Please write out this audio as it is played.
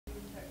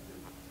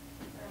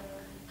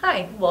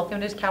Hi,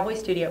 welcome to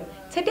Cowboystudio.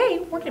 Today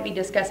we're going to be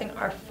discussing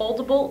our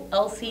foldable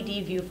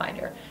LCD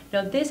viewfinder.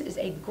 Now this is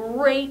a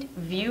great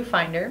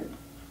viewfinder.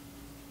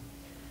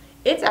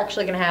 It's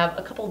actually going to have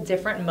a couple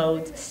different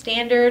modes,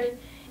 standard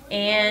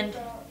and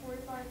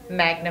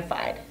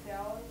magnified.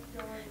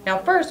 Now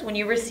first, when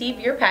you receive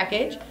your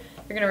package,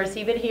 you're going to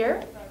receive it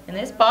here in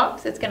this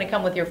box. It's going to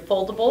come with your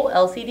foldable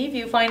LCD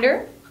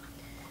viewfinder,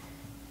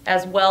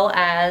 as well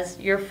as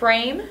your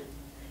frame,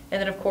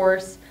 and then of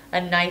course a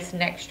nice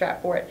neck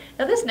strap for it.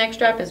 Now this neck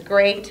strap is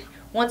great.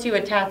 Once you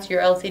attach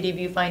your LCD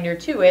viewfinder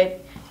to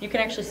it, you can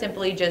actually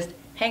simply just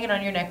hang it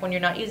on your neck when you're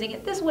not using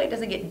it. This way it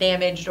doesn't get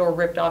damaged or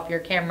ripped off your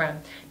camera.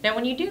 Now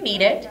when you do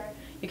need it,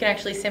 you can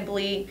actually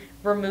simply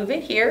remove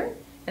it here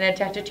and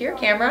attach it to your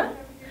camera.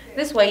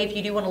 This way, if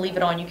you do want to leave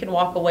it on, you can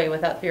walk away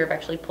without fear of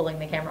actually pulling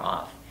the camera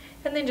off.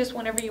 And then just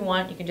whenever you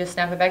want, you can just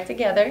snap it back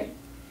together and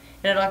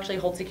it'll actually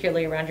hold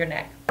securely around your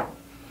neck.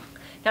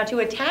 Now to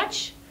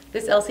attach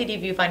this LCD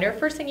viewfinder,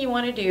 first thing you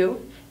want to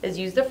do is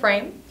use the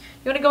frame.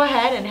 You want to go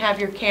ahead and have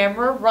your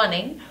camera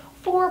running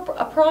for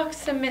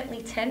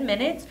approximately 10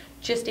 minutes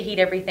just to heat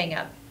everything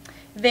up.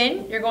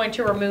 Then you're going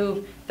to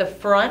remove the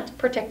front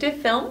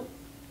protective film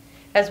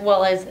as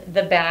well as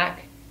the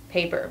back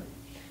paper.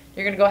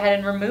 You're going to go ahead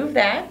and remove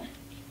that,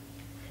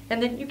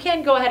 and then you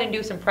can go ahead and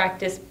do some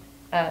practice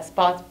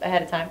spots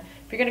ahead of time.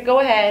 You're going to go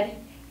ahead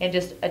and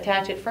just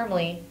attach it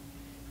firmly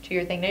to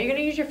your thing. Now you're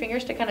going to use your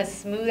fingers to kind of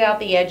smooth out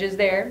the edges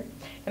there,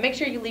 and make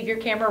sure you leave your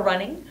camera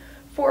running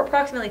for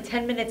approximately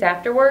 10 minutes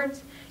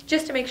afterwards,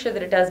 just to make sure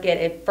that it does get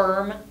a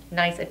firm,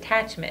 nice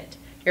attachment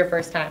your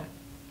first time.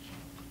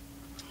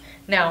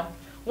 Now,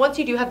 once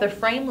you do have the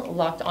frame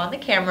locked on the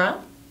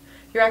camera,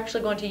 you're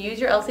actually going to use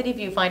your LCD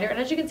viewfinder, and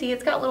as you can see,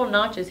 it's got little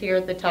notches here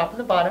at the top and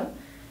the bottom,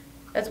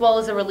 as well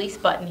as a release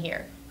button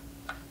here.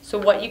 So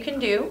what you can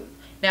do,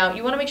 now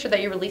you want to make sure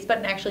that your release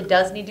button actually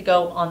does need to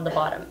go on the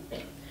bottom.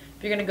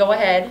 You're going to go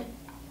ahead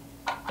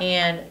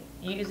and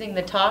using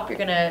the top, you're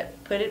going to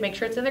put it, make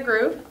sure it's in the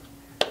groove,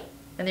 and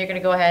then you're going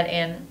to go ahead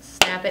and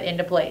snap it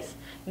into place.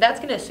 And that's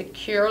going to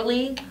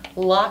securely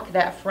lock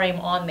that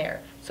frame on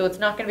there, so it's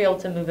not going to be able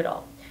to move at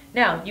all.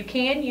 Now, you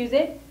can use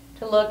it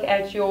to look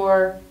at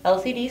your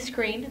LCD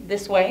screen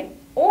this way,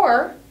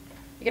 or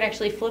you can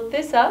actually flip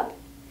this up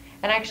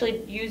and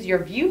actually use your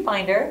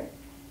viewfinder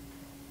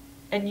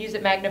and use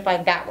it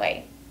magnified that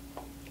way.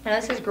 Now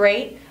this is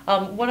great.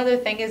 One other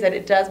thing is that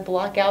it does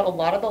block out a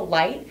lot of the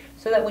light,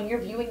 so that when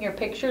you're viewing your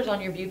pictures on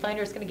your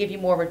viewfinder, it's going to give you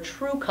more of a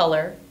true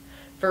color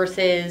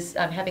versus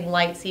having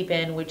light seep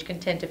in, which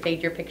can tend to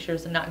fade your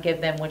pictures and not give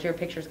them what your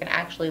picture is going to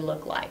actually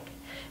look like.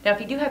 Now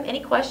if you do have any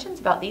questions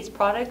about these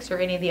products or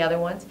any of the other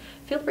ones,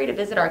 feel free to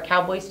visit our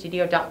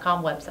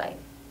cowboystudio.com website.